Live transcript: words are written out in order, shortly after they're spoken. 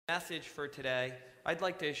message for today, I'd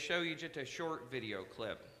like to show you just a short video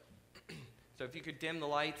clip. So if you could dim the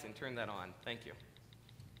lights and turn that on. Thank you.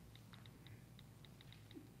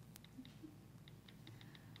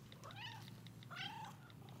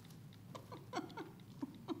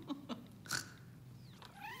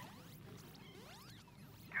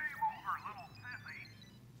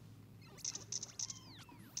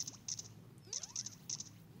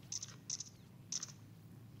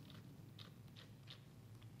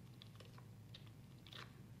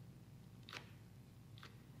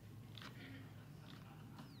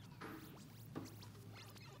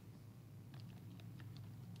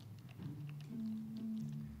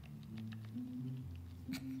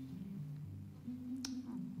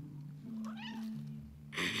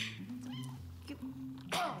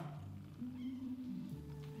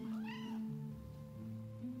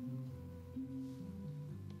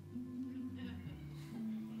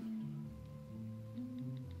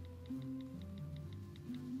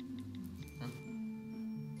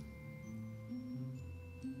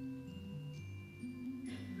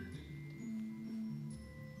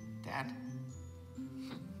 Dad?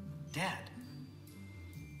 Dad?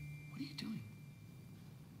 What are you doing?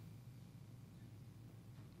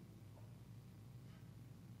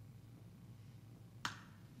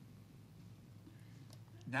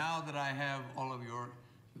 Now that I have all of your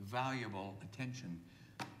valuable attention,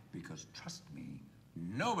 because trust me,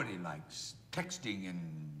 nobody likes texting and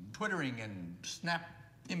twittering and snap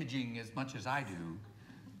imaging as much as I do,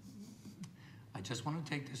 I just want to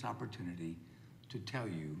take this opportunity to tell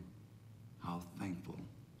you how thankful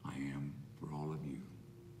I am for all of you.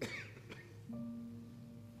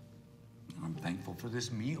 And I'm thankful for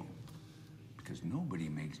this meal, because nobody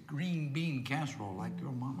makes green bean casserole like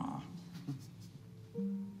your mama.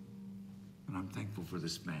 And I'm thankful for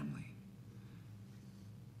this family,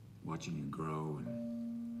 watching you grow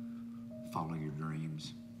and follow your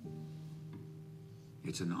dreams.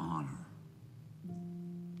 It's an honor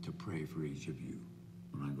to pray for each of you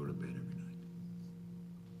when I go to bed every night.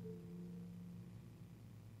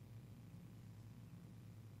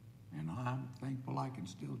 And I'm thankful I can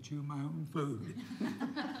still chew my own food.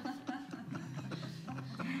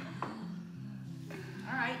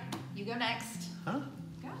 All right, you go next. Huh?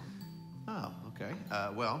 Go. Oh, okay.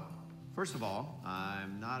 Well, first of all,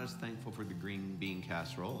 I'm not as thankful for the green bean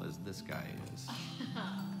casserole as this guy is.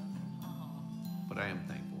 But I am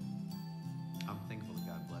thankful. I'm thankful that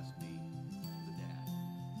God blessed me with a dad.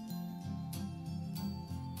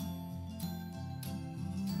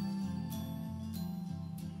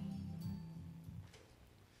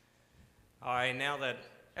 All right, now that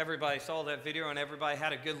everybody saw that video and everybody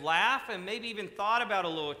had a good laugh and maybe even thought about a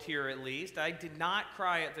little tear at least, I did not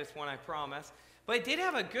cry at this one, I promise. But it did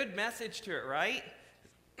have a good message to it, right?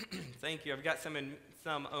 Thank you. I've got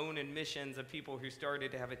some own admissions of people who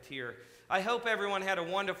started to have a tear. I hope everyone had a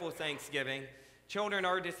wonderful Thanksgiving. Children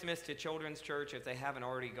are dismissed to Children's Church if they haven't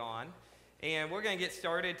already gone. And we're going to get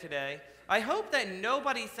started today. I hope that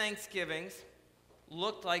nobody's Thanksgivings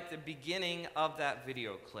looked like the beginning of that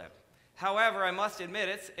video clip. However, I must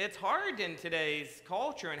admit, it's hard in today's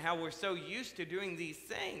culture and how we're so used to doing these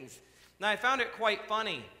things. Now, I found it quite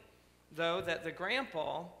funny, though, that the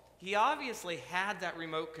grandpa, he obviously had that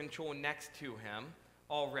remote control next to him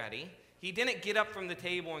already. He didn't get up from the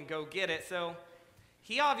table and go get it, so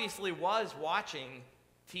he obviously was watching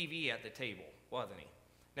TV at the table, wasn't he?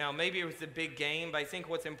 Now, maybe it was the big game, but I think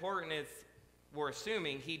what's important is we're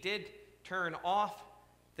assuming he did turn off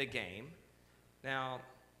the game. Now,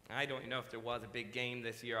 I don't know if there was a big game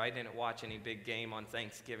this year. I didn't watch any big game on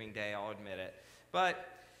Thanksgiving Day, I'll admit it. But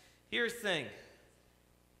here's the thing.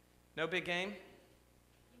 No big game?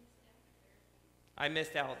 I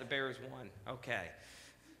missed out. The Bears won. Okay.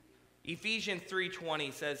 Ephesians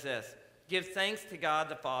 3:20 says this, "Give thanks to God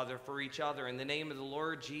the Father for each other in the name of the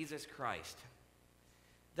Lord Jesus Christ."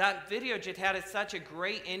 That video just had such a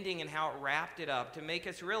great ending in how it wrapped it up to make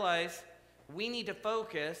us realize we need to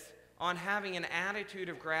focus on having an attitude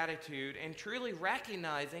of gratitude and truly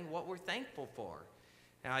recognizing what we're thankful for.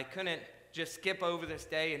 Now, I couldn't just skip over this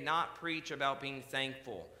day and not preach about being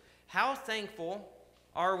thankful. How thankful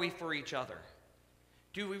are we for each other?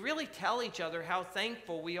 Do we really tell each other how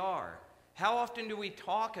thankful we are? How often do we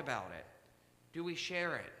talk about it? Do we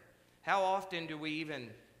share it? How often do we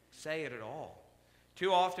even say it at all?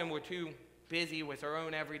 Too often we're too busy with our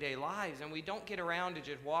own everyday lives and we don't get around to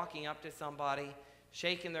just walking up to somebody,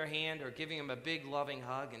 shaking their hand or giving them a big loving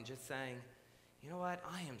hug and just saying, you know what,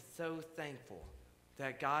 I am so thankful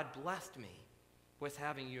that God blessed me with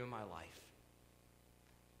having you in my life.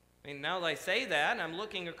 I mean, now that I say that, and I'm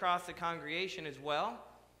looking across the congregation as well,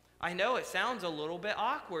 I know it sounds a little bit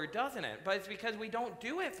awkward, doesn't it? But it's because we don't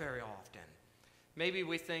do it very often. Maybe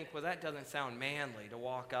we think, well, that doesn't sound manly to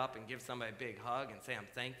walk up and give somebody a big hug and say I'm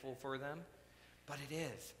thankful for them. But it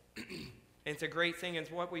is. It's a great thing.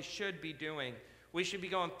 It's what we should be doing. We should be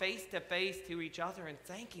going face to face to each other and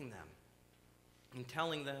thanking them and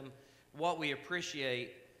telling them what we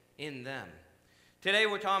appreciate in them. Today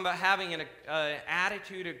we're talking about having an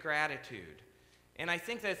attitude of gratitude. And I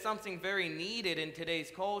think that's something very needed in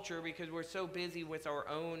today's culture because we're so busy with our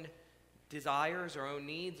own desires, our own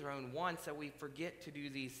needs, our own wants that we forget to do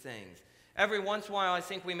these things. Every once in a while I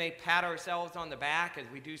think we may pat ourselves on the back as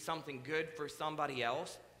we do something good for somebody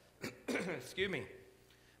else. Excuse me.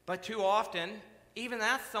 But too often, even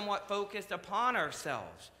that's somewhat focused upon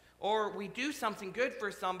ourselves. Or we do something good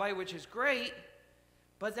for somebody, which is great,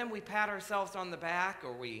 but then we pat ourselves on the back,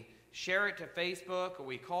 or we share it to Facebook, or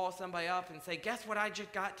we call somebody up and say, guess what I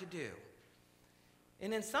just got to do?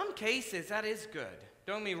 And in some cases, that is good.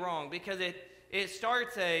 Don't get me wrong, because it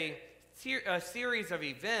starts a series of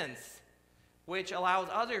events which allows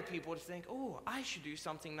other people to think, oh, I should do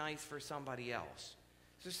something nice for somebody else.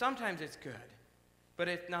 So sometimes it's good, but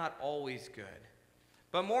it's not always good.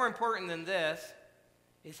 But more important than this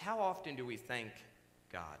is how often do we thank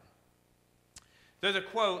God? There's a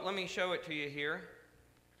quote, let me show it to you here,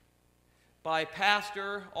 by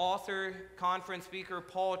pastor, author, conference speaker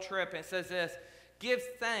Paul Tripp. It says this: give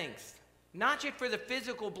thanks, not just for the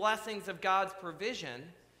physical blessings of God's provision,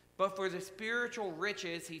 but for the spiritual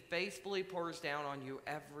riches he faithfully pours down on you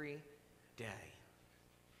every day.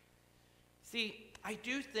 See, I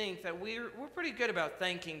do think that we're pretty good about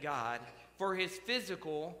thanking God for his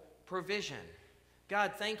physical provision.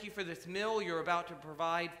 God, thank you for this meal you're about to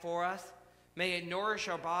provide for us. May it nourish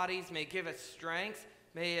our bodies. May it give us strength.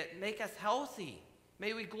 May it make us healthy.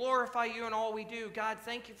 May we glorify you in all we do. God,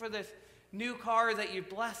 thank you for this new car that you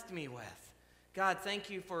blessed me with. God, thank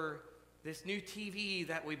you for this new TV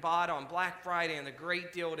that we bought on Black Friday and the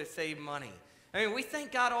great deal to save money. I mean, we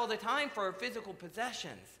thank God all the time for our physical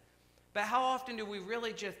possessions. But how often do we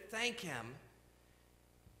really just thank him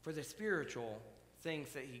for the spiritual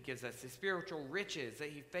things that he gives us, the spiritual riches that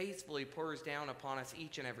he faithfully pours down upon us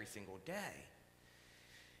each and every single day?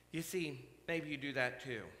 You see, maybe you do that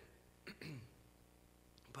too.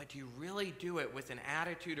 But do you really do it with an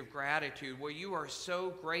attitude of gratitude where you are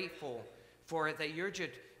so grateful for it that you're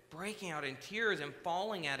just breaking out in tears and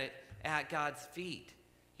falling at God's feet,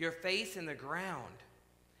 your face in the ground,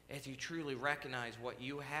 as you truly recognize what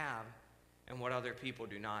you have and what other people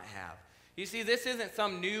do not have? You see, this isn't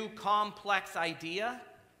some new complex idea.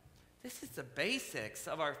 This is the basics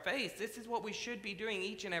of our faith. This is what we should be doing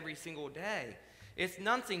each and every single day. It's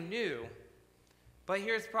nothing new. But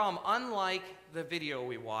here's the problem. Unlike the video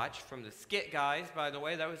we watched from the Skit Guys, by the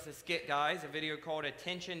way, that was the Skit Guys, a video called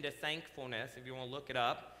Attention to Thankfulness, if you want to look it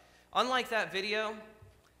up. Unlike that video,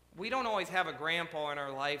 we don't always have a grandpa in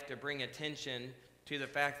our life to bring attention to the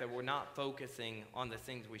fact that we're not focusing on the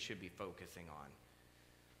things we should be focusing on.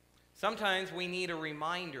 Sometimes we need a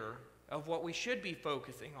reminder of what we should be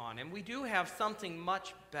focusing on, and we do have something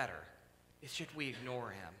much better. It's just we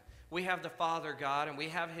ignore him. We have the Father God, and we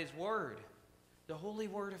have his Word, the Holy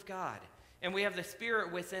Word of God, and we have the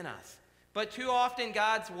Spirit within us. But too often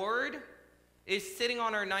God's Word is sitting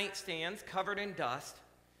on our nightstands covered in dust,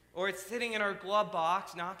 or it's sitting in our glove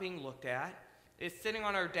box not being looked at. It's sitting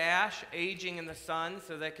on our dash, aging in the sun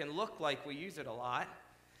so that it can look like we use it a lot.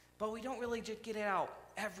 But we don't really just get it out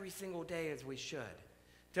every single day as we should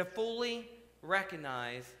to fully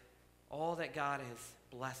recognize all that God has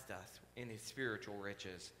blessed us in his spiritual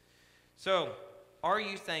riches. So, are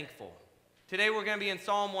you thankful? Today we're going to be in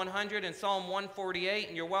Psalm 100 and Psalm 148,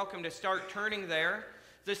 and you're welcome to start turning there.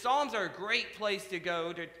 The Psalms are a great place to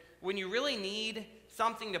go when you really need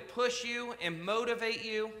something to push you and motivate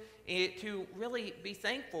you to really be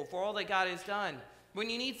thankful for all that God has done. When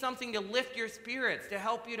you need something to lift your spirits, to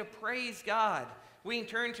help you to praise God, we can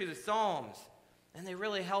turn to the Psalms, and they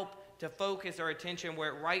really help to focus our attention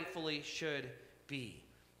where it rightfully should be.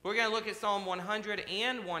 We're going to look at Psalm 100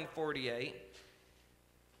 and 148,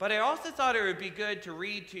 but I also thought it would be good to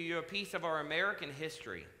read to you a piece of our American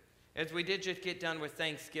history, as we did just get done with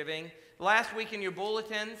Thanksgiving. Last week in your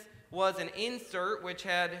bulletins was an insert which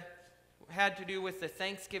had to do with the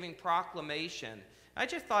Thanksgiving proclamation. I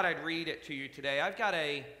just thought I'd read it to you today. I've got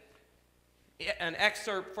an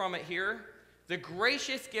excerpt from it here. The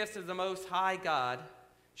gracious gifts of the Most High God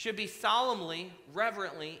should be solemnly,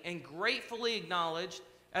 reverently, and gratefully acknowledged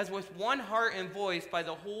as with one heart and voice by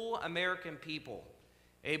the whole American people.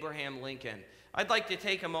 Abraham Lincoln. I'd like to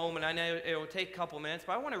take a moment. I know it will take a couple minutes,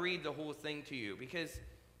 but I want to read the whole thing to you because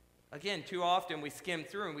Again, too often we skim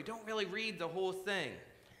through and we don't really read the whole thing.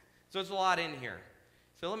 So there's a lot in here.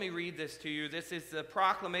 So let me read this to you. This is the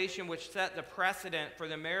proclamation which set the precedent for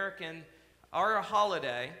our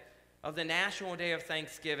holiday of the National Day of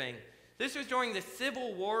Thanksgiving. This was during the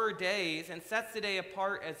Civil War days and sets the day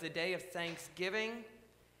apart as the day of thanksgiving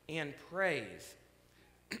and praise.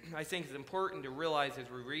 I think it's important to realize as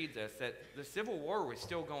we read this that the Civil War was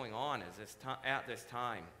still going on at this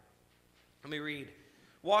time. Let me read.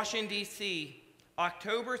 Washington, D.C.,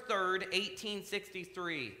 October 3rd,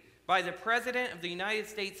 1863, by the President of the United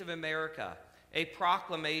States of America, a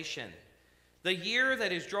proclamation. The year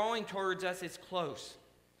that is drawing towards us is close,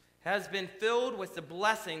 has been filled with the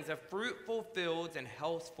blessings of fruitful fields and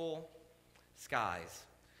healthful skies.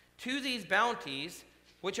 To these bounties,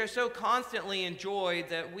 which are so constantly enjoyed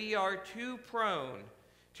that we are too prone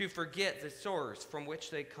to forget the source from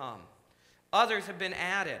which they come, others have been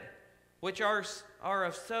added, which are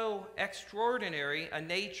of so extraordinary a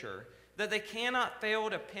nature that they cannot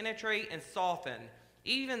fail to penetrate and soften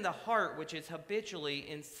even the heart which is habitually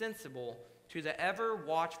insensible to the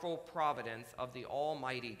ever-watchful providence of the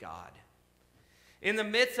Almighty God. In the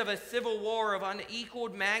midst of a civil war of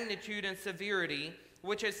unequaled magnitude and severity,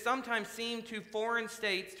 which has sometimes seemed to foreign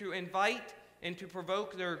states to invite and to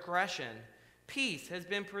provoke their aggression, peace has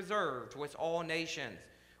been preserved with all nations.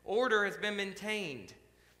 Order has been maintained.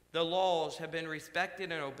 The laws have been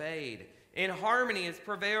respected and obeyed, and harmony has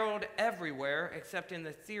prevailed everywhere except in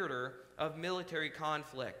the theater of military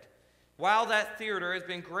conflict. While that theater has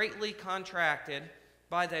been greatly contracted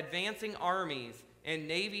by the advancing armies and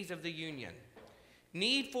navies of the Union,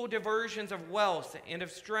 needful diversions of wealth and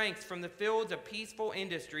of strength from the fields of peaceful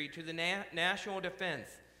industry to the national defense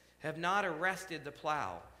have not arrested the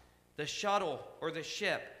plow, the shuttle, or the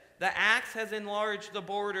ship. The axe has enlarged the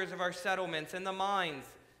borders of our settlements, and the mines,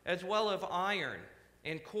 as well of iron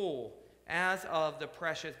and coal, as of the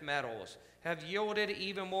precious metals, have yielded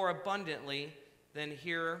even more abundantly than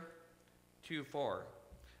heretofore.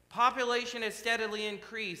 Population has steadily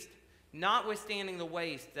increased, notwithstanding the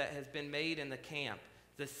waste that has been made in the camp,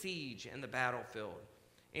 the siege, and the battlefield.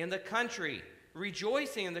 And the country,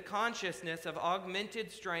 rejoicing in the consciousness of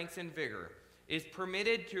augmented strength and vigor, is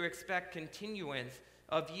permitted to expect continuance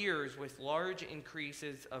of years with large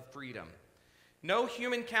increases of freedom. No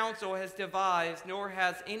human counsel has devised, nor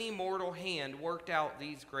has any mortal hand worked out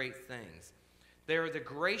these great things. They are the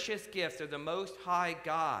gracious gifts of the Most High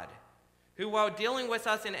God, who, while dealing with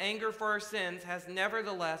us in anger for our sins, has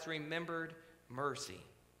nevertheless remembered mercy.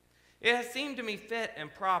 It has seemed to me fit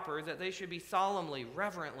and proper that they should be solemnly,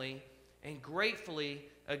 reverently, and gratefully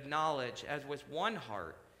acknowledged as with one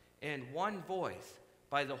heart and one voice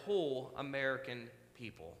by the whole American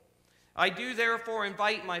people. I do therefore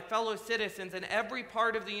invite my fellow citizens in every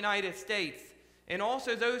part of the United States, and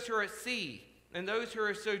also those who are at sea and those who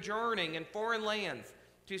are sojourning in foreign lands,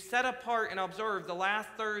 to set apart and observe the last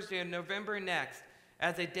Thursday of November next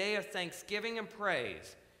as a day of thanksgiving and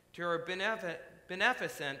praise to our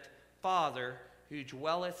beneficent Father who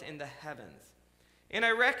dwelleth in the heavens. And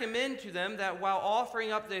I recommend to them that while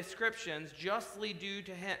offering up the ascriptions justly due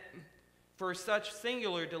to him for such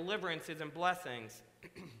singular deliverances and blessings,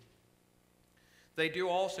 they do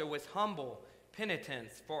also with humble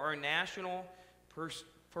penitence for our national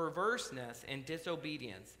perverseness and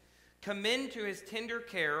disobedience. Commend to his tender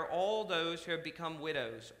care all those who have become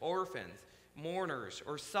widows, orphans, mourners,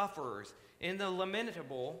 or sufferers in the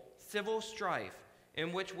lamentable civil strife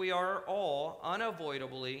in which we are all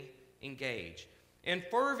unavoidably engaged, and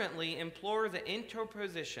fervently implore the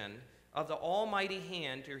interposition of the Almighty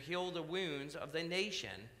hand to heal the wounds of the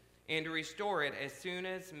nation and to restore it as soon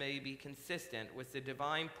as may be consistent with the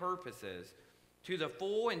divine purposes to the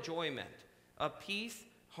full enjoyment of peace,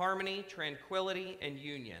 harmony, tranquility, and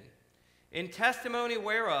union. In testimony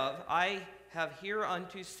whereof I have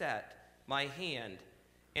hereunto set my hand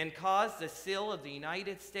and caused the seal of the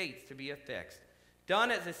United States to be affixed, done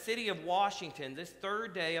at the city of Washington this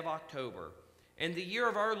 3rd day of October, in the year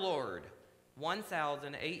of our Lord,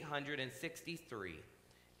 1863,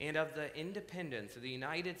 and of the independence of the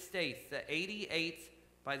United States, the 88th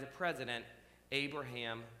by the President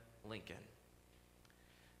Abraham Lincoln.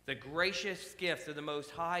 The gracious gifts of the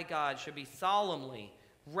Most High God should be solemnly,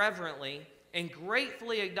 reverently, and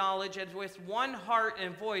gratefully acknowledged as with one heart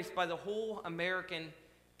and voice by the whole American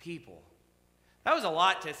people. That was a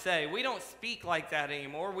lot to say. We don't speak like that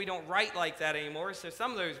anymore. We don't write like that anymore. So some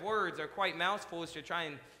of those words are quite mouthfuls to try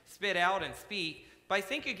and spit out and speak. But I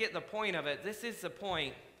think you get the point of it. This is the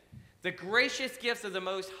point. The gracious gifts of the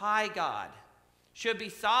Most High God should be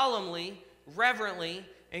solemnly, reverently,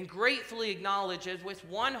 and gratefully acknowledged as with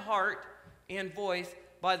one heart and voice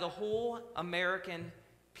by the whole American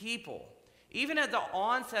people. Even at the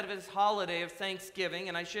onset of this holiday of Thanksgiving,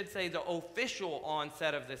 and I should say the official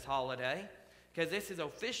onset of this holiday, because this is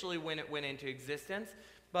officially when it went into existence,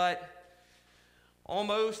 but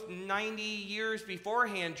almost 90 years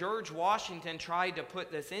beforehand, George Washington tried to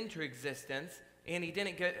put this into existence, and he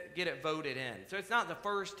didn't get it voted in. So it's not the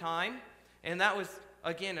first time, and that was,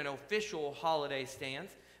 again, an official holiday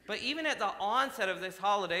stance. But even at the onset of this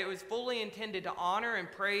holiday, it was fully intended to honor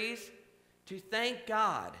and praise, to thank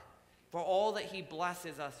God for all that he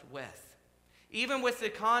blesses us with. Even with the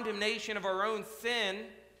condemnation of our own sin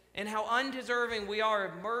and how undeserving we are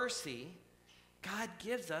of mercy, God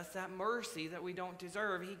gives us that mercy that we don't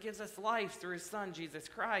deserve. He gives us life through his Son, Jesus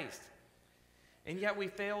Christ. And yet we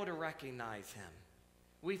fail to recognize him.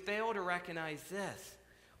 We fail to recognize this.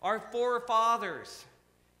 Our forefathers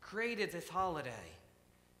created this holiday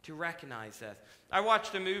to recognize this. I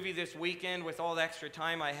watched a movie this weekend with all the extra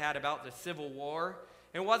time I had about the Civil War.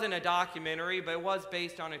 It wasn't a documentary, but it was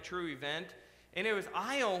based on a true event. And it was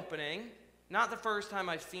eye-opening. Not the first time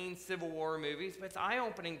I've seen Civil War movies, but it's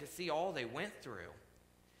eye-opening to see all they went through.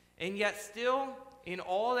 And yet still, in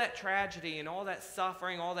all that tragedy and all that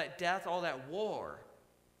suffering, all that death, all that war,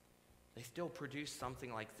 they still produced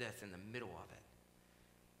something like this in the middle of it.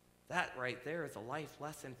 That right there is a life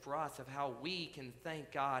lesson for us of how we can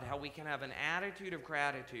thank God, how we can have an attitude of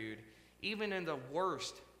gratitude even in the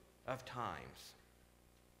worst of times.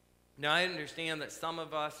 Now, I understand that some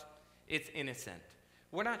of us, it's innocent.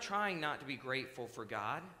 We're not trying not to be grateful for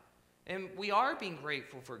God, and we are being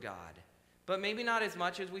grateful for God, but maybe not as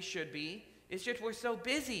much as we should be. It's just we're so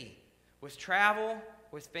busy with travel,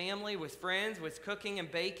 with family, with friends, with cooking and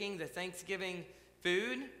baking the Thanksgiving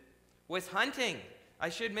food, with hunting. I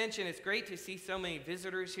should mention it's great to see so many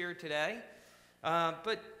visitors here today,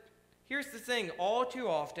 but here's the thing. All too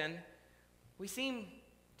often, we seem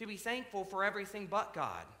to be thankful for everything but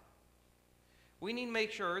God. We need to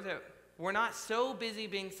make sure that we're not so busy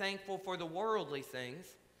being thankful for the worldly things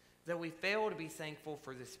that we fail to be thankful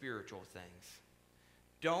for the spiritual things.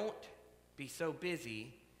 Don't be so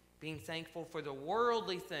busy being thankful for the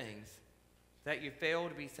worldly things that you fail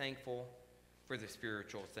to be thankful for the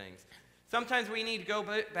spiritual things. Sometimes we need to go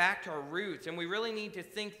back to our roots, and we really need to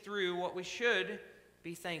think through what we should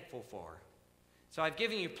be thankful for. So I've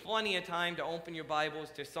given you plenty of time to open your Bibles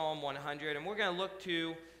to Psalm 100, and we're going to look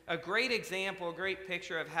to a great example, a great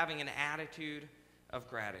picture of having an attitude of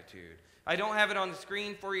gratitude. I don't have it on the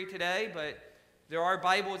screen for you today, but there are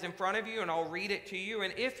Bibles in front of you, and I'll read it to you.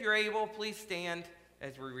 And if you're able, please stand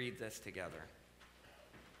as we read this together.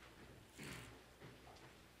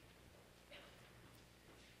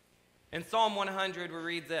 In Psalm 100, we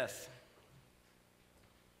read this.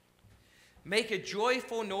 Make a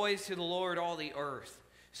joyful noise to the Lord, all the earth.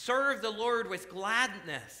 Serve the Lord with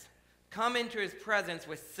gladness. Come into his presence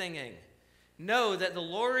with singing. Know that the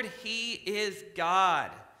Lord, he is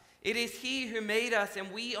God. It is he who made us,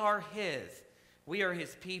 and we are his. We are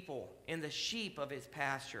his people and the sheep of his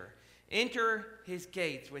pasture. Enter his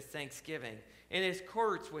gates with thanksgiving and his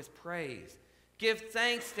courts with praise. Give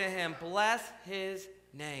thanks to him. Bless his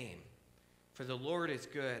name. For the Lord is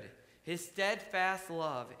good. His steadfast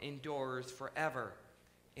love endures forever,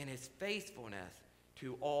 and his faithfulness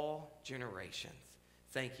to all generations.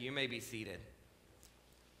 Thank you. You may be seated.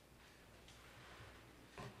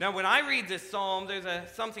 Now, when I read this psalm,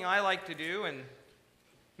 there's something I like to do, and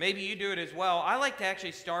maybe you do it as well. I like to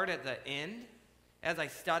actually start at the end as I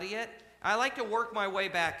study it. I like to work my way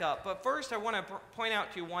back up. But first, I want to point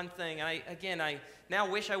out to you one thing. I now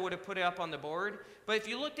wish I would have put it up on the board. But if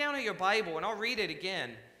you look down at your Bible, and I'll read it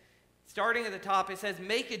again, starting at the top, it says,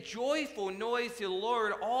 make a joyful noise to the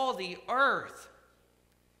Lord, all the earth.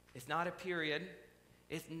 It's not a period.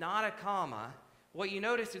 It's not a comma. What you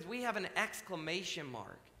notice is we have an exclamation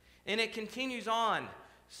mark. And it continues on.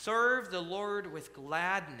 Serve the Lord with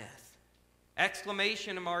gladness.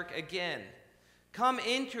 Exclamation mark again. Come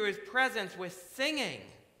into his presence with singing.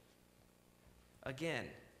 Again,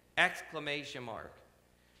 exclamation mark.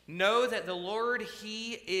 Know that the Lord,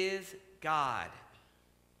 he is God.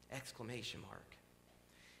 Exclamation mark.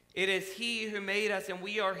 It is he who made us, and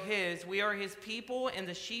we are his. We are his people and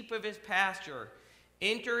the sheep of his pasture.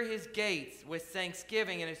 Enter his gates with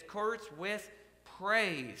thanksgiving and his courts with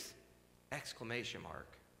praise. Exclamation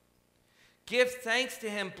mark. Give thanks to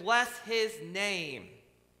him. Bless his name.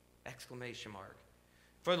 Exclamation mark.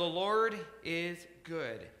 For the Lord is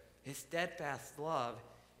good. His steadfast love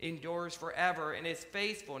endures forever, and his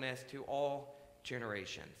faithfulness to all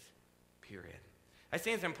generations. Period. I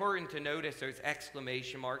think it's important to notice those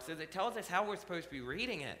exclamation marks as it tells us how we're supposed to be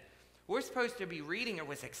reading it. We're supposed to be reading it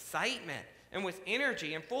with excitement, and with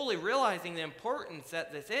energy and fully realizing the importance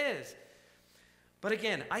that this is. But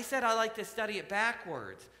again, I said I like to study it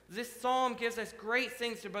backwards. This psalm gives us great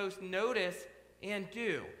things to both notice and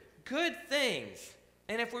do. Good things.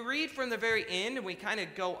 And if we read from the very end and we kind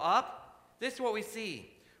of go up, this is what we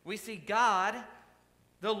see. We see God,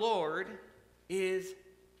 the Lord, is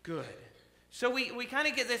good. So we kind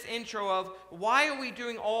of get this intro of why are we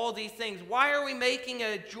doing all these things? Why are we making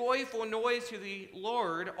a joyful noise to the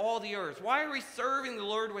Lord, all the earth? Why are we serving the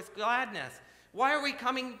Lord with gladness? Why are we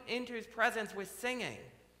coming into his presence with singing?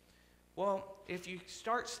 Well, if you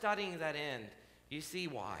start studying that end, you see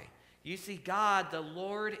why. You see God, the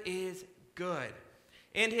Lord, is good.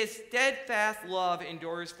 And his steadfast love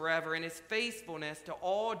endures forever, and his faithfulness to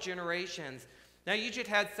all generations. Now, you just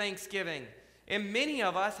had Thanksgiving, and many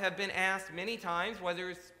of us have been asked many times, whether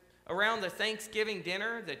it's around the Thanksgiving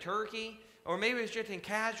dinner, the turkey, or maybe it's just in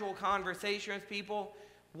casual conversation with people,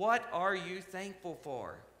 what are you thankful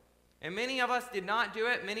for? And many of us did not do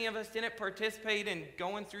it. Many of us didn't participate in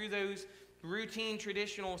going through those routine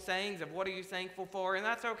traditional sayings of what are you thankful for, and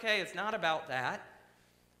that's okay. It's not about that.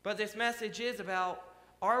 But this message is about,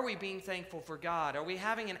 are we being thankful for God? Are we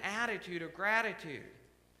having an attitude of gratitude?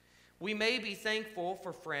 We may be thankful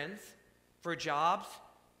for friends, for jobs,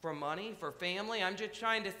 for money, for family. I'm just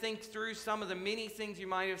trying to think through some of the many things you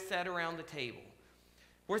might have said around the table.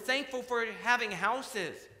 We're thankful for having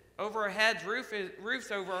houses over our heads,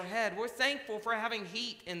 roofs over our head. We're thankful for having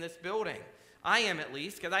heat in this building. I am, at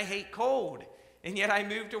least, because I hate cold. And yet I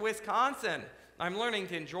moved to Wisconsin. I'm learning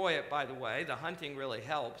to enjoy it, by the way. The hunting really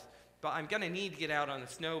helps. But I'm going to need to get out on the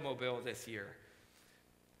snowmobile this year.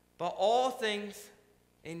 But all things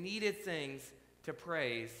and needed things to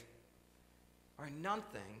praise are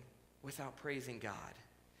nothing without praising God.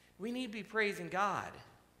 We need to be praising God.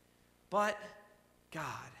 But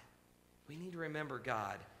God. We need to remember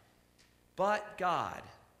God. But God,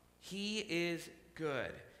 he is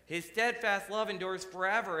good. His steadfast love endures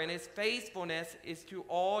forever, and his faithfulness is to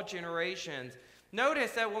all generations.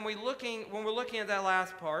 Notice that when we're looking at that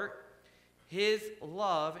last part, his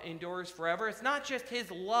love endures forever. It's not just his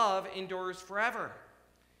love endures forever.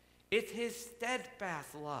 It's his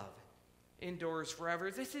steadfast love endures forever.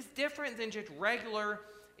 This is different than just regular,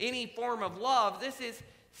 any form of love. This is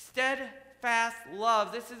steadfast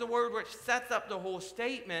love. This is a word which sets up the whole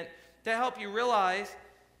statement to help you realize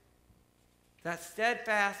that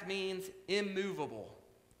steadfast means immovable.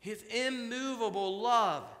 His immovable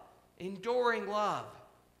love, enduring love,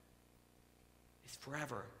 is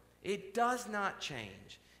forever. It does not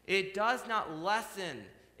change. It does not lessen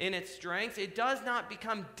in its strength. It does not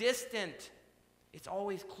become distant. It's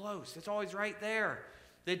always close. It's always right there.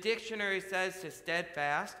 The dictionary says to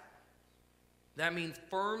steadfast, that means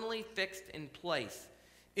firmly fixed in place,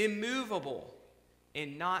 immovable,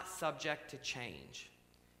 and not subject to change.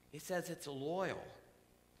 It says it's loyal.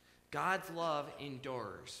 God's love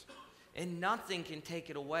endures, and nothing can take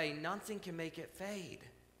it away. Nothing can make it fade.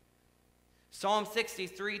 Psalm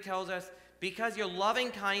 63 tells us, because your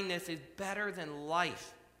loving kindness is better than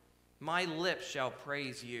life, my lips shall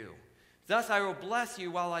praise you. Thus I will bless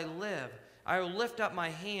you while I live. I will lift up my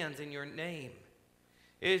hands in your name.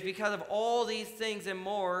 It is because of all these things and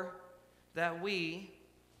more that we,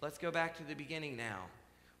 let's go back to the beginning now,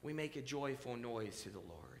 we make a joyful noise to the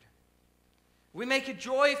Lord. We make a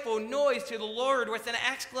joyful noise to the Lord with an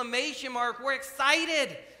exclamation mark. We're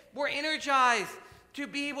excited. We're energized to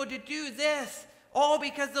be able to do this, all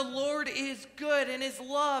because the Lord is good, and his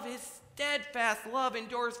love, his steadfast love,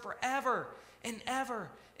 endures forever and ever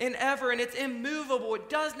and ever, and it's immovable. It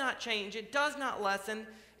does not change. It does not lessen.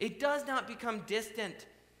 It does not become distant.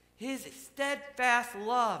 His steadfast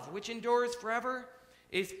love, which endures forever,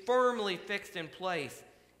 is firmly fixed in place,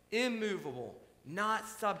 immovable, not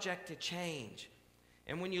subject to change.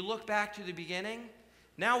 And when you look back to the beginning,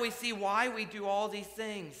 now we see why we do all these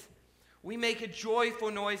things. We make a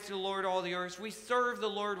joyful noise to the Lord, all the earth. We serve the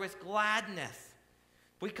Lord with gladness.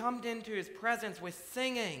 We come into his presence with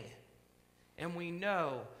singing. And we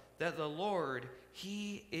know that the Lord,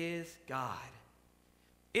 he is God.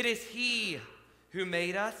 It is he who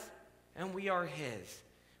made us, and we are his.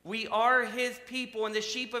 We are his people and the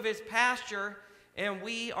sheep of his pasture, and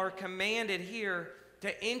we are commanded here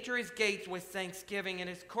to enter his gates with thanksgiving and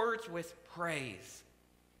his courts with praise.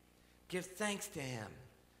 Give thanks to him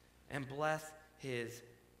and bless his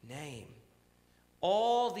name.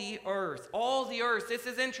 All the earth, this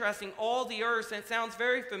is interesting, all the earth, and it sounds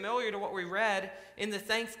very familiar to what we read in the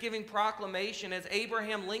Thanksgiving proclamation as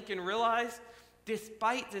Abraham Lincoln realized,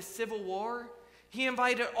 despite the Civil War, he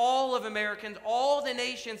invited all of Americans, all the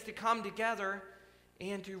nations to come together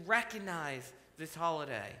and to recognize this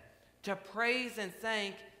holiday, to praise and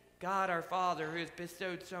thank God our Father who has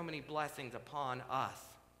bestowed so many blessings upon us.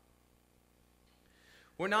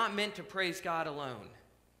 We're not meant to praise God alone.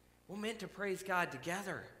 We're meant to praise God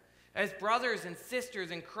together. As brothers and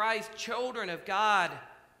sisters in Christ, children of God,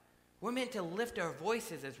 we're meant to lift our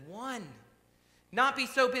voices as one. Not be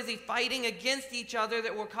so busy fighting against each other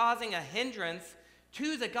that we're causing a hindrance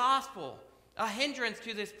to the gospel, a hindrance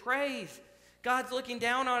to this praise. God's looking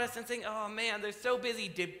down on us and saying, oh man, they're so busy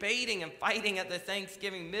debating and fighting at the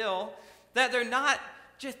Thanksgiving meal that they're not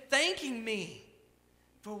just thanking me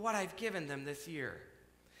for what I've given them this year.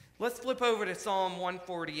 Let's flip over to Psalm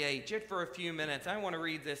 148 just for a few minutes. I want to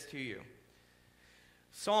read this to you.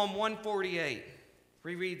 Psalm 148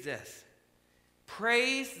 rereads this.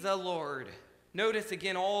 Praise the Lord. Notice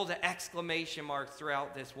again all the exclamation marks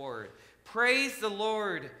throughout this word. Praise the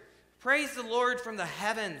Lord. Praise the Lord from the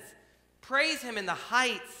heavens. Praise him in the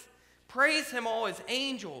heights. Praise him, all his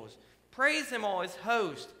angels. Praise him, all his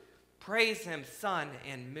host. Praise him, sun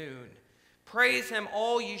and moon. Praise him,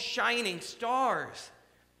 all you shining stars.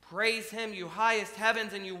 Praise him, you highest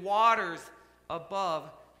heavens and you waters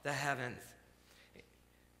above the heavens.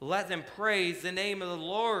 Let them praise the name of the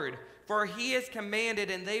Lord, for he has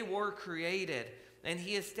commanded and they were created, and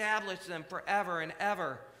he established them forever and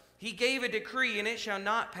ever. He gave a decree and it shall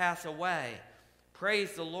not pass away.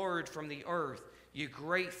 Praise the Lord from the earth, you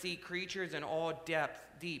great sea creatures in all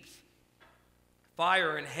deeps.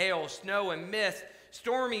 Fire and hail, snow and mist,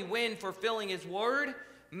 stormy wind fulfilling his word,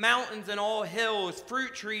 mountains and all hills,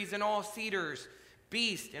 fruit trees and all cedars,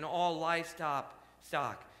 beasts and all livestock,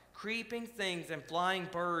 creeping things and flying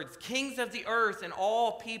birds, kings of the earth and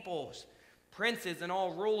all peoples, princes and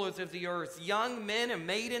all rulers of the earth, young men and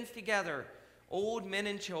maidens together, old men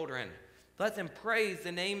and children. Let them praise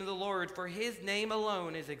the name of the Lord, for his name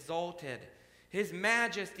alone is exalted. His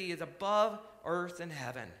majesty is above earth and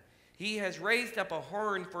heaven. He has raised up a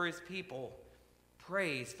horn for his people.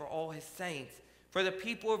 Praise for all his saints, for the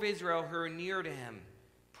people of Israel who are near to him.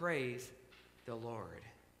 Praise the Lord.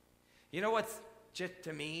 You know what's just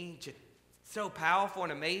to me just so powerful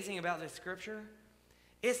and amazing about this scripture?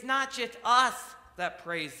 It's not just us that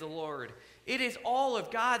praise the Lord. It is all of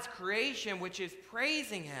God's creation which is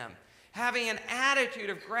praising him, having an attitude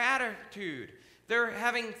of gratitude. They're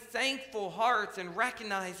having thankful hearts and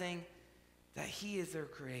recognizing that he is their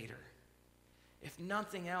creator. If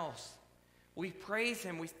nothing else, we praise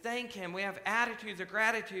him, we thank him, we have attitudes of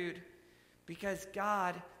gratitude because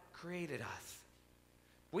God created us.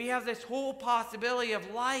 We have this whole possibility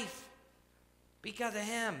of life because of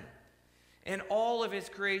him. And all of his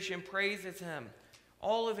creation praises him.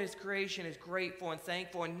 All of his creation is grateful and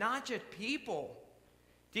thankful, and not just people.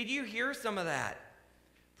 Did you hear some of that?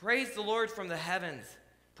 Praise the Lord from the heavens.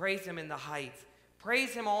 Praise him in the heights.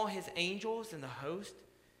 Praise him, all his angels and the host.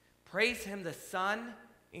 Praise him, the sun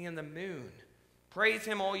and the moon. Praise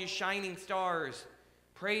him, all you shining stars.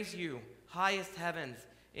 Praise you, highest heavens,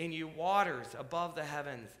 and you waters above the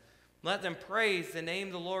heavens. Let them praise the name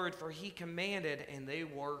of the Lord, for he commanded and they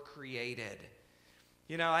were created.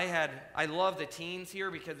 You know, I love the teens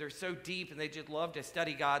here because they're so deep and they just love to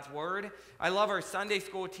study God's word. I love our Sunday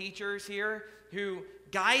school teachers here who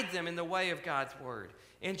guide them in the way of God's word.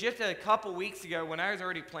 And just a couple weeks ago, when I was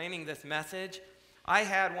already planning this message, I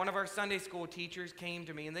had one of our Sunday school teachers came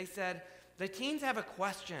to me and they said, the teens have a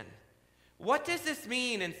question. What does this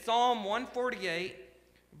mean in Psalm 148,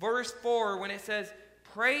 verse 4, when it says,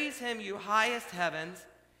 praise him, you highest heavens,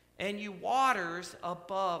 and you waters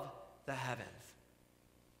above the heavens?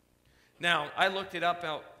 Now, I looked it up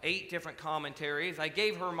about 8 different commentaries. I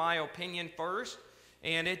gave her my opinion first,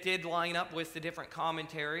 and it did line up with the different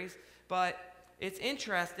commentaries. But it's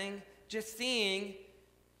interesting just seeing,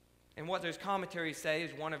 and what those commentaries say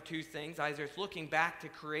is one of two things. Either it's looking back to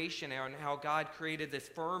creation and how God created this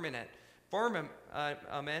firmament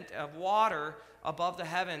of water above the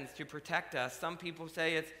heavens to protect us. Some people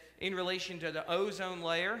say it's in relation to the ozone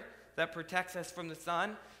layer that protects us from the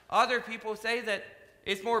sun. Other people say that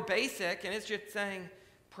it's more basic, and it's just saying,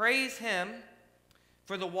 praise him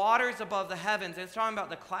for the waters above the heavens. And it's talking about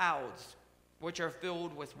the clouds, which are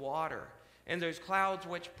filled with water, and those clouds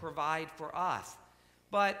which provide for us.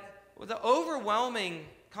 But the overwhelming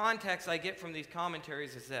context I get from these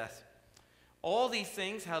commentaries is this. All these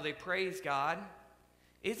things, how they praise God,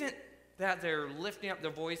 isn't that they're lifting up their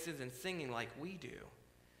voices and singing like we do.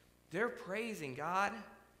 They're praising God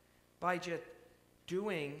by just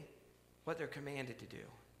doing what they're commanded to do.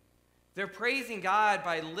 They're praising God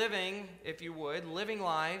by living, if you would, living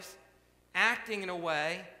lives, acting in a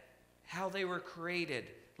way how they were created,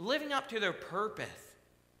 living up to their purpose,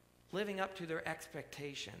 living up to their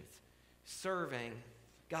expectations, serving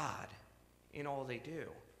God in all they do.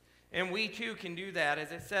 And we too can do that,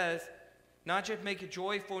 as it says, not just make a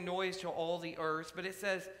joyful noise to all the earth, but it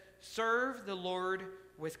says, serve the Lord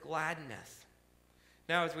with gladness.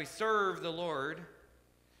 Now, as we serve the Lord,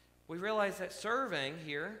 we realize that serving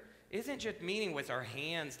here isn't just meaning with our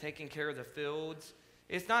hands taking care of the fields.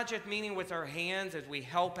 It's not just meaning with our hands as we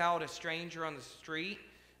help out a stranger on the street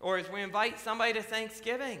or as we invite somebody to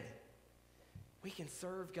Thanksgiving. We can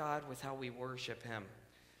serve God with how we worship him.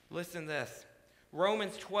 Listen to this.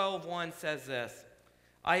 Romans 12:1 says this,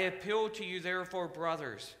 I appeal to you, therefore,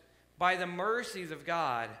 brothers, by the mercies of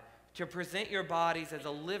God, to present your bodies as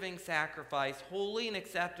a living sacrifice, holy and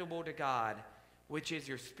acceptable to God, which is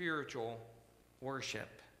your spiritual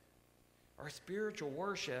worship. Our spiritual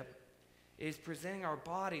worship is presenting our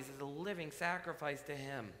bodies as a living sacrifice to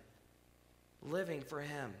him, living for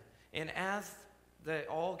him. And as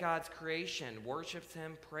all God's creation worships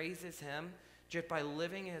him, praises him, just by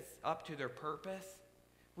living as up to their purpose,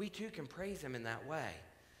 we too can praise him in that way.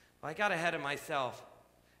 Well, I got ahead of myself.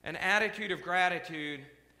 An attitude of gratitude.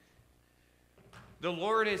 The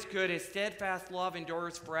Lord is good. His steadfast love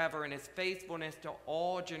endures forever, and his faithfulness to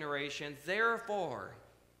all generations. Therefore,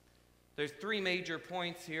 there's 3 major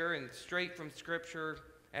points here, and straight from Scripture,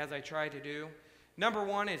 as I try to do. Number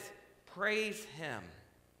 1 is praise him.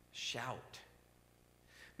 Shout.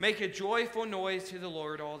 Make a joyful noise to the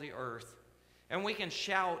Lord, all the earth. And we can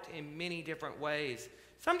shout in many different ways.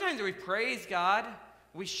 Sometimes we praise God.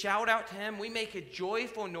 We shout out to him. We make a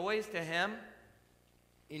joyful noise to him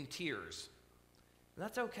in tears.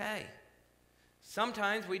 That's okay.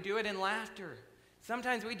 Sometimes we do it in laughter.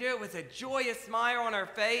 Sometimes we do it with a joyous smile on our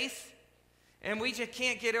face. And we just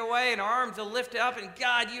can't get away, and our arms are lifted up, and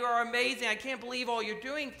God, you are amazing. I can't believe all you're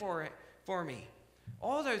doing for me.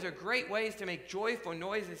 All those are great ways to make joyful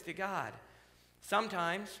noises to God.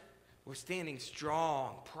 Sometimes we're standing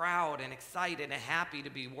strong, proud, and excited and happy to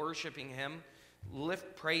be worshiping him,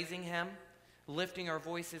 praising him, lifting our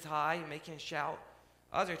voices high, making a shout.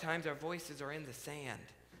 Other times our voices are in the sand.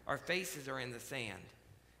 Our faces are in the sand.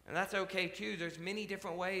 And that's okay too. There's many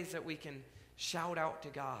different ways that we can shout out to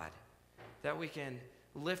God, that we can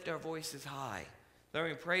lift our voices high, that we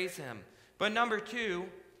can praise him. But number 2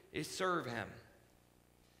 is serve him.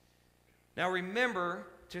 Now remember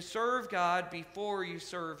to serve God before you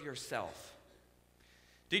serve yourself.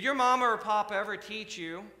 Did your mama or papa ever teach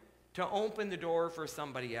you to open the door for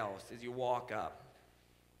somebody else as you walk up?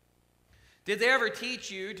 Did they ever teach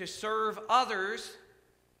you to serve others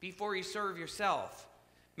before you serve yourself?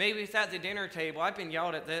 Maybe it's at the dinner table. I've been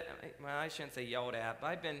yelled at this. Well, I shouldn't say yelled at, but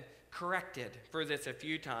I've been corrected for this a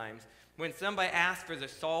few times. When somebody asks for the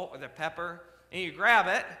salt or the pepper, and you grab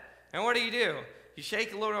it, and what do? You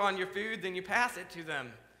shake a little on your food, then you pass it to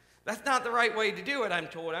them. That's not the right way to do it, I'm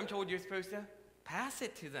told. I'm told you're supposed to pass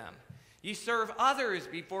it to them. You serve others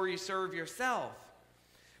before you serve yourself.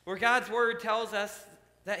 Where God's word tells us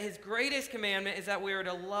that his greatest commandment is that we are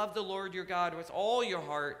to love the Lord your God with all your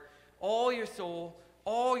heart, all your soul,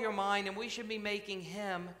 all your mind, and we should be making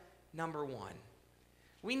him number 1.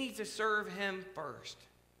 We need to serve him first.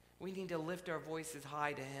 We need to lift our voices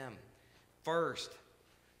high to him first.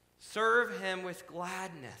 Serve him with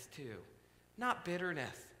gladness too, not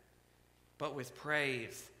bitterness, but with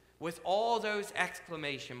praise, with all those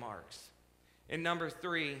exclamation marks. And number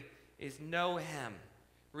 3 is know him,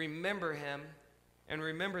 remember him, and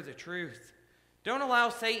remember the truth. Don't allow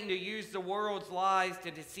Satan to use the world's lies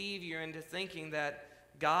to deceive you into thinking that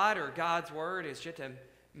God or God's word is just a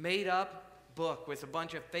made-up book with a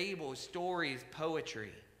bunch of fables, stories,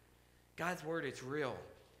 poetry. God's word is real.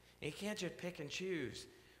 And you can't just pick and choose.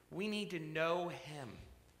 We need to know him.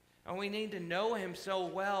 And we need to know him so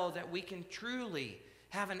well that we can truly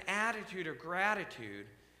have an attitude of gratitude.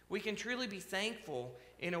 We can truly be thankful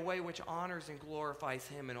in a way which honors and glorifies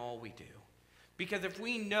him in all we do. Because if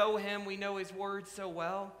we know him, we know his word so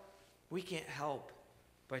well, we can't help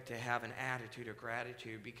but to have an attitude of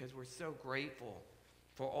gratitude because we're so grateful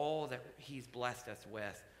for all that he's blessed us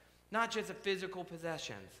with. Not just the physical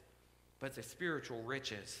possessions, but the spiritual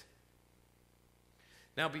riches.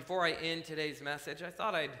 Now, before I end today's message, I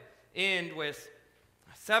thought I'd end with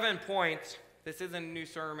 7 points. This isn't a new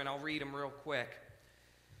sermon. I'll read them real quick.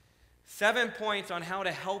 7 points on how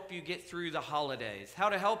to help you get through the holidays, how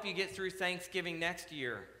to help you get through Thanksgiving next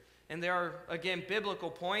year. And there are, again, biblical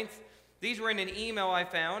points. These were in an email I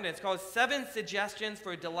found. It's called 7 Suggestions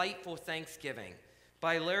for a Delightful Thanksgiving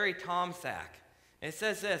by Larry Tomczak. And it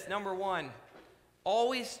says this, number 1,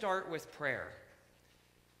 always start with prayer.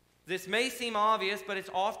 This may seem obvious, but it's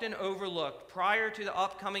often overlooked. Prior to the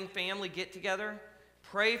upcoming family get-together,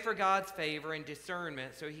 pray for God's favor and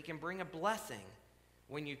discernment so he can bring a blessing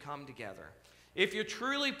when you come together. If you're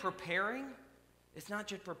truly preparing, it's not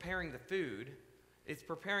just preparing the food, it's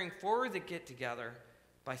preparing for the get-together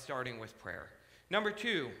by starting with prayer. Number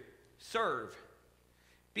 2, serve.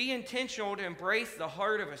 Be intentional to embrace the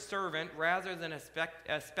heart of a servant rather than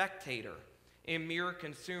a spectator, a mere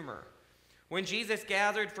consumer. When Jesus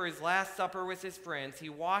gathered for his Last Supper with his friends, he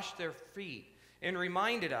washed their feet and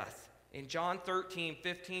reminded us in John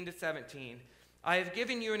 13:15-17, I have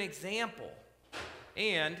given you an example,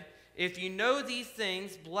 and if you know these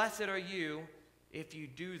things, blessed are you if you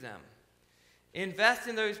do them. Invest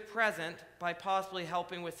in those present by possibly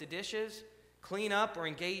helping with the dishes, clean up, or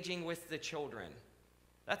engaging with the children.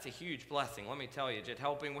 That's a huge blessing, let me tell you, just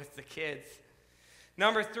helping with the kids.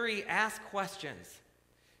 Number 3, ask questions.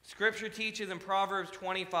 Scripture teaches in Proverbs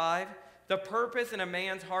 25, the purpose in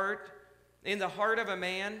the heart of a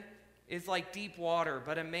man is like deep water,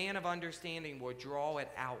 but a man of understanding will draw it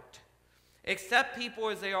out. Accept people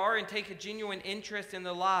as they are and take a genuine interest in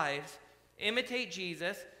their lives. Imitate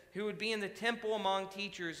Jesus, who would be in the temple among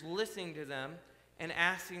teachers, listening to them and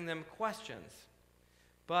asking them questions.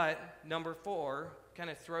 But number 4 kind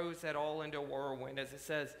of throws that all into a whirlwind as it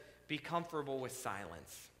says, be comfortable with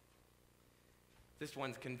silence. This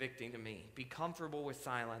one's convicting to me. Be comfortable with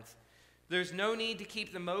silence. There's no need to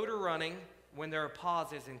keep the motor running when there are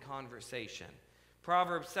pauses in conversation.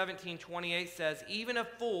 Proverbs 17:28 says, even a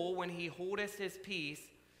fool, when he holdeth his peace,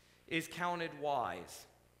 is counted wise.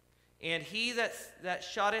 And he that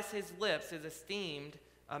shutteth his lips is esteemed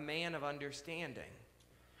a man of understanding.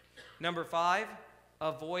 Number 5,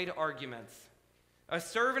 avoid arguments. A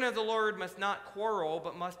servant of the Lord must not quarrel,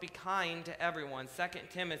 but must be kind to everyone. 2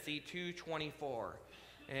 Timothy 2:24.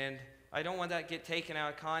 And I don't want that to get taken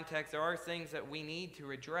out of context. There are things that we need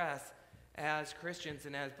to address as Christians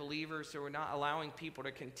and as believers, so we're not allowing people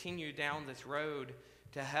to continue down this road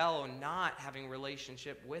to hell and not having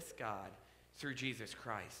relationship with God through Jesus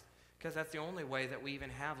Christ. Because that's the only way that we even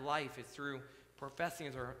have life is through professing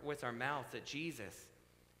with our mouth that Jesus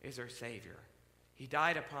is our Savior. He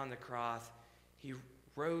died upon the cross. He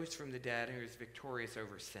rose from the dead and he was victorious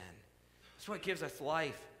over sin. That's what gives us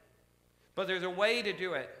life. But there's a way to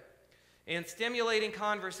do it. And stimulating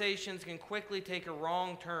conversations can quickly take a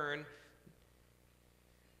wrong turn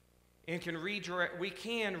and we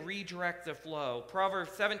can redirect the flow.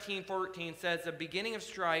 Proverbs 17:14 says, the beginning of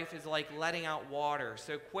strife is like letting out water,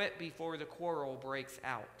 so quit before the quarrel breaks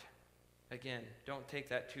out. Again, don't take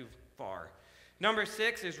that too far. Number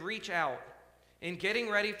 6 is reach out. In getting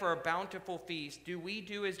ready for a bountiful feast, do we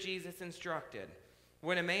do as Jesus instructed?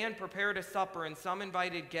 When a man prepared a supper and some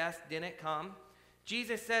invited guests didn't come,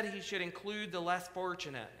 Jesus said he should include the less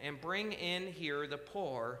fortunate and bring in here the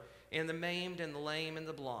poor and the maimed and the lame and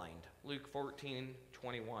the blind. Luke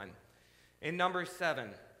 14:21. And number 7,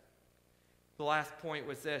 the last point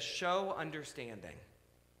was this, show understanding.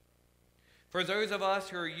 For those of us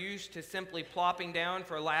who are used to simply plopping down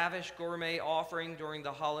for a lavish gourmet offering during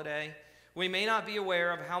the holiday, we may not be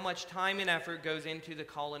aware of how much time and effort goes into the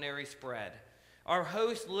culinary spread. Our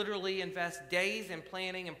host literally invests days in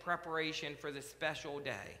planning and preparation for this special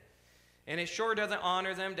day. And it sure doesn't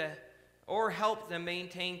honor them or help them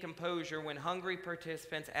maintain composure when hungry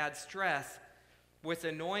participants add stress with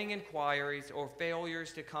annoying inquiries or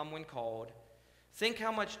failures to come when called. Think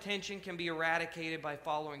how much tension can be eradicated by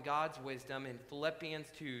following God's wisdom in Philippians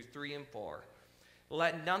 2:3-4.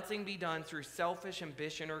 Let nothing be done through selfish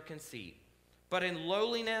ambition or conceit, but in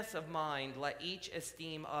lowliness of mind, let each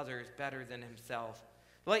esteem others better than himself.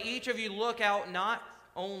 Let each of you look out not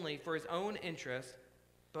only for his own interest,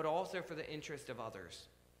 but also for the interest of others.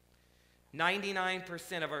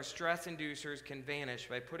 99% of our stress inducers can vanish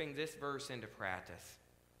by putting this verse into practice,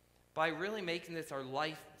 by really making this our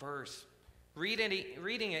life verse, reading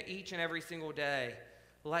it each and every single day.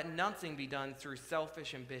 Let nothing be done through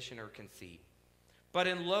selfish ambition or conceit, but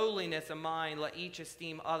in lowliness of mind, let each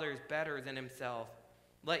esteem others better than himself.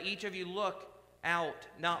 Let each of you look out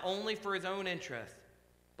not only for his own interest,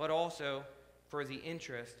 but also for the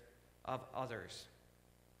interest of others.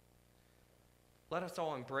 Let us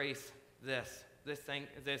all embrace this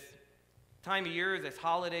time of year, this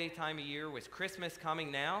holiday time of year, with Christmas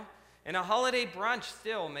coming now, and a holiday brunch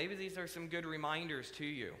still. Maybe these are some good reminders to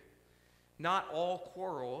you. Not all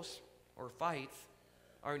quarrels or fights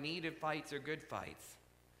are needed fights or good fights.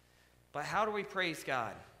 But how do we praise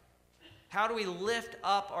God? How do we lift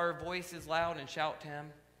up our voices loud and shout to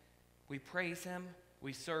him? We praise him,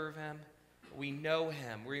 we serve him, we know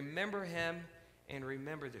him, remember him, and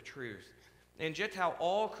remember the truth. And just how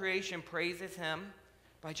all creation praises him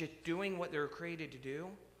by just doing what they're created to do,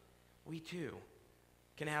 we too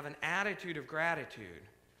can have an attitude of gratitude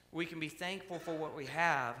We can be thankful for what we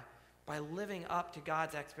have by living up to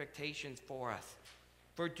God's expectations for us,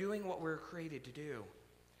 for doing what we're created to do.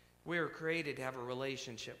 We were created to have a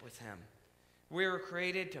relationship with him. We were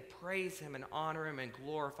created to praise him and honor him and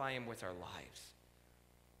glorify him with our lives,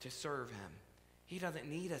 to serve him. He doesn't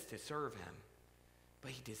need us to serve him,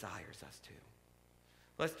 but he desires us to.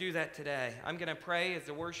 Let's do that today. I'm going to pray as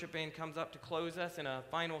the worship band comes up to close us in a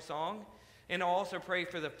final song. And I'll also pray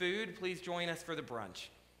for the food. Please join us for the brunch.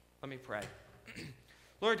 Let me pray.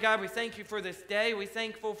 Lord God, we thank you for this day. We're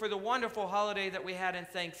thankful for the wonderful holiday that we had in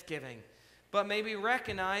Thanksgiving. But may we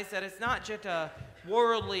recognize that it's not just a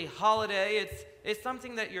worldly holiday. It's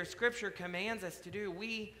something that your scripture commands us to do.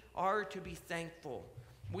 We are to be thankful.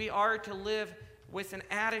 We are to live with an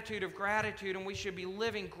attitude of gratitude, and we should be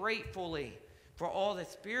living gratefully for all the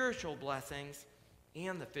spiritual blessings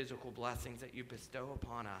and the physical blessings that you bestow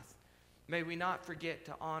upon us. May we not forget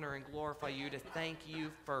to honor and glorify you, to thank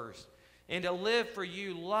you first, and to live for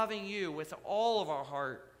you, loving you with all of our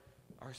heart